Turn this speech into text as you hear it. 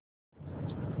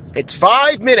It's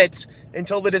 5 minutes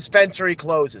until the dispensary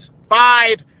closes.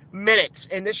 5 minutes.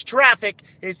 And this traffic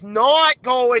is not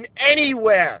going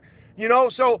anywhere.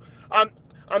 So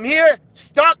I'm here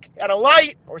stuck at a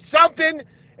light or something,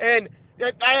 and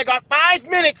I got 5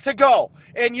 minutes to go.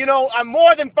 And I'm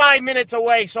more than 5 minutes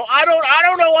away, so I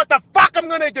don't know what the fuck I'm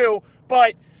gonna do.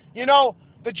 But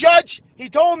the judge, he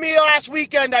told me last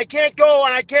weekend I can't go,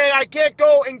 and I can't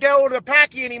go and go to the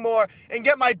Packy anymore and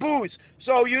get my booze.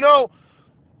 So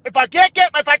if I can't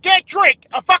drink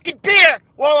a fucking beer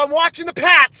while I'm watching the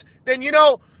Pats, then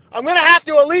I'm gonna have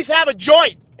to at least have a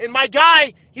joint. And my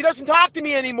guy, he doesn't talk to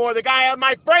me anymore. The guy,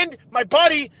 my friend, my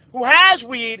buddy who has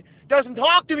weed, doesn't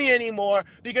talk to me anymore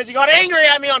because he got angry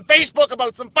at me on Facebook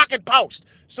about some fucking post.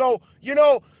 So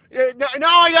now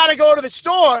I gotta go to the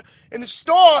store, and the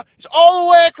store is all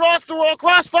the way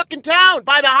across fucking town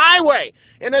by the highway,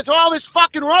 and there's all this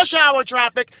fucking rush hour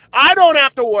traffic. I don't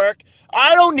have to work.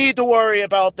 I don't need to worry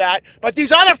about that. But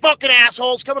these other fucking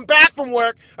assholes coming back from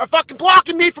work are fucking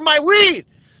blocking me from my weed.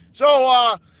 So,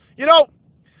 I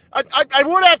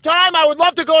would have time. I would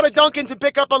love to go to Dunkin's and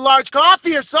pick up a large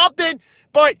coffee or something,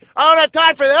 but I don't have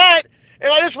time for that.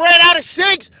 And I just ran out of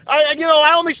cigs.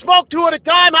 I only smoke 2 at a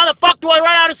time. How the fuck do I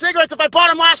run out of cigarettes if I bought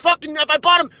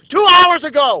them 2 hours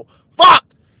ago? Fuck.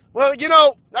 Well,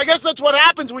 I guess that's what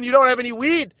happens when you don't have any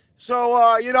weed. So,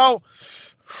 I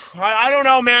don't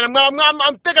know, man.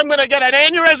 I'm think I'm gonna get an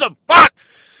aneurysm. Fuck.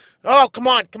 Oh, come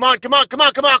on.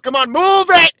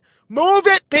 Move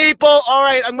it, people. All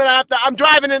right, I'm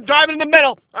driving in the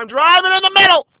middle.